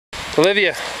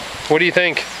Olivia, what do you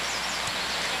think? It's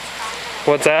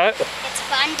fun, What's that? It's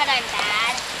fun, but I'm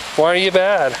bad. Why are you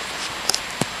bad?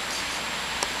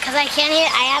 Because I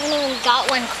haven't even got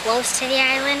one close to the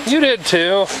island. You did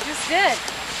too. You just did.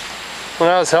 When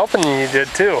I was helping you, you did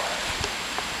too.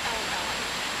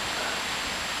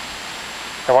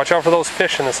 Now watch out for those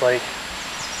fish in this lake.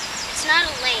 It's not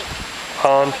a lake.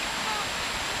 Pond.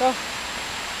 It's like a pond.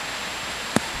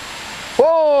 Go.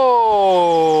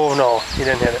 Whoa! No, you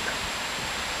didn't hit it.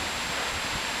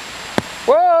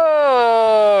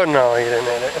 Whoa! No, you didn't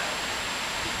hit it.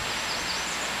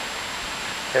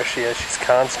 There she is. She's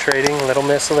concentrating. Little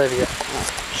Miss Olivia.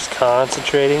 She's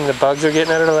concentrating. The bugs are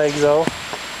getting at her legs though.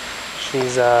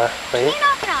 She's, Can wait. you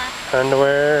knock it off?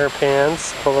 Underwear, her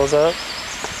pants. Pull those up.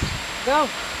 Go.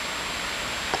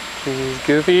 She's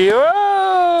goofy.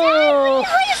 Whoa!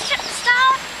 Please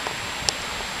stop.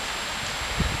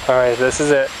 Alright, this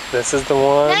is it. This is the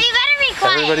one. No, you better be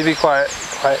quiet. Everybody be quiet.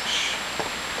 Quiet. Shh.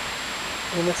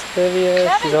 Hey, Miss Olivia.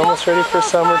 Kevin, She's almost don't ready throw for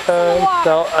those rocks in the summertime. water.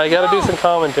 No, I gotta do No. some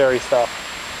commentary stuff.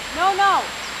 No, no.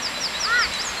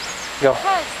 Go.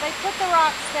 Because they put the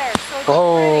rocks there, so it's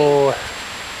Oh.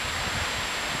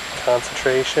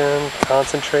 Concentration.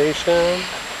 Concentratration.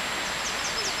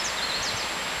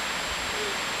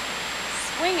 pretty.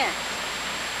 Swing it.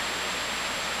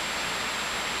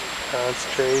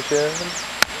 Concentration.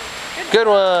 Good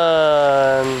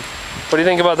one. What do you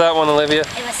think about that one, Olivia?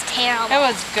 It was terrible. It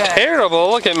was good. Terrible.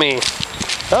 Look at me.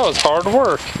 That was hard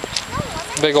work.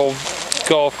 Big old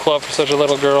golf club for such a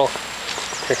little girl.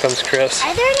 Here comes Chris.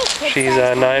 Are there any kids? She's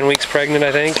that 9 weeks pregnant,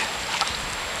 I think.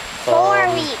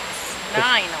 4 weeks.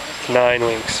 9. 9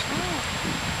 weeks.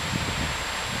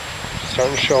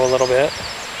 Starting to show a little bit.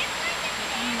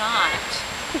 Not.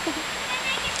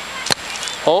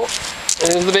 Oh,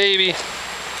 there's the baby.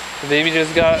 The baby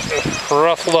just got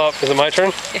ruffled up. Is it my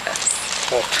turn? Yes.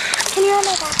 Oh. Can you hold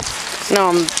my back?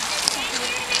 No,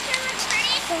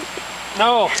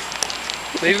 No.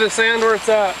 Leave the sand where it's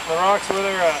at. The rocks where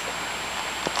they're at.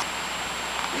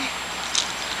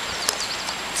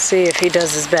 see if he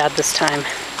does as bad this time.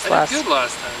 I did good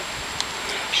last time.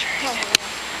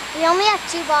 We only have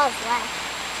 2 balls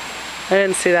left. I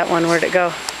didn't see that one. Where'd it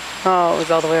go? Oh, it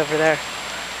was all the way over there.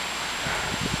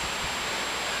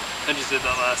 I just did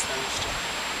that last time.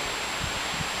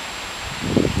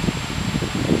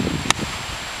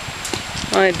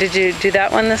 Oh, did you do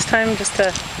that one this time just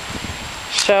to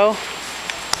show?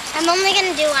 I'm only going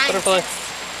to do one. Butterfly.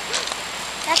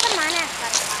 That's a monarch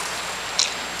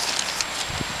butterfly.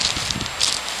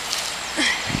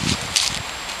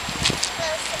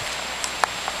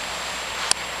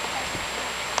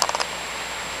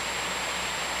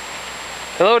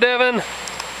 Hello, Devin. My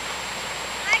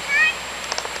turn?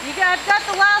 You got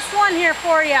the last one here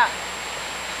for you.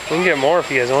 We can get more if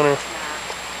you guys want to.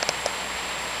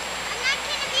 I'm not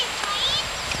going to be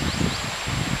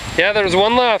playing. Yeah, there's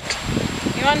one left.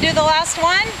 You want to do the last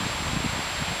one?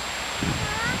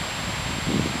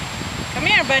 Come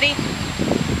here, buddy.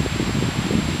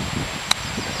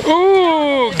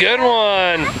 Ooh, good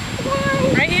one.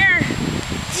 Right here.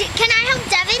 Can I help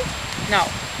Devin? No,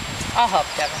 I'll help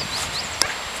Devin.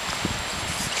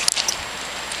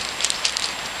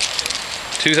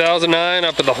 2009,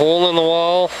 up at the hole in the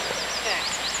wall.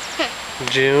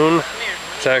 June.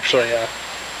 It's actually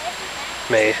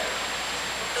May.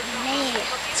 May.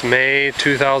 It's May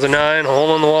 2009,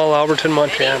 hole in the wall, Alberton,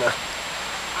 Montana. 1,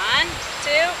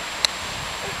 2.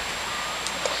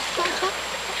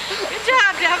 Good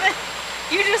job, Devin.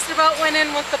 You just about went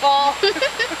in with the ball.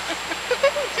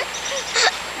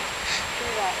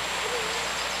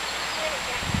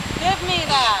 Give me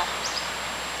that.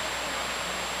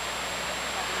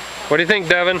 What do you think,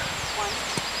 Devin?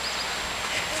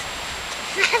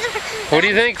 What do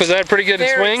you think? Was that a pretty good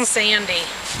Very swing? sandy.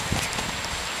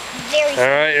 Very All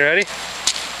right, you ready?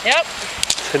 Yep.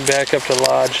 Let's head back up to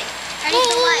Lodge. Ready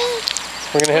for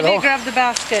what? We're gonna head Maybe home. grab the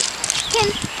basket. Can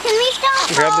we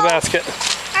still Grab the go? basket.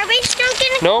 Are we still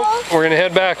going to Nope, go? we're gonna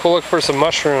head back. We'll look for some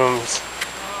mushrooms.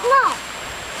 No.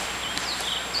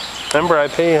 Remember, I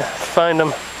pay you to find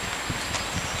them.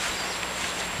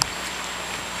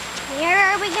 Where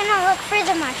are we going to look for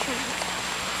the mushrooms?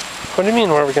 What do you mean,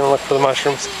 where are we gonna look for the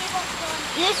mushrooms?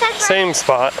 You said Same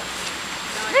spot.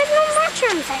 there's no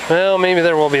mushrooms there. Well, maybe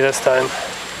there will be this time.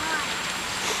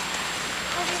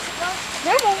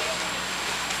 There won't.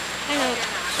 I know.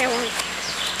 There won't.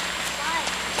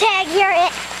 Tag, you're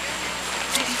it.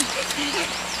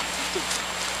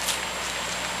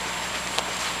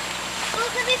 Oh,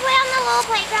 could we play on the little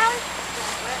playground?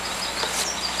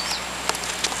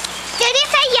 Did he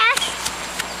say yes?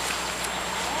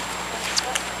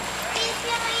 Please,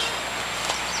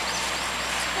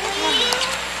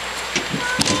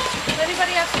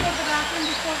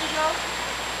 Now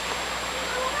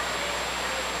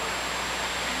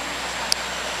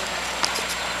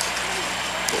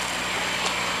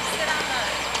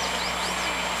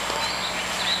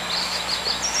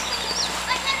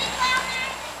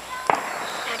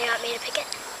do you want me to pick it?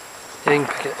 Yeah, you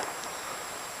can pick it.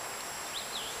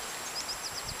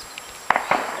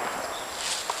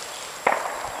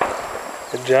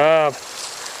 Good job.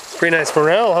 Pretty nice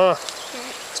morel, huh?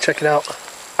 Let's check it out.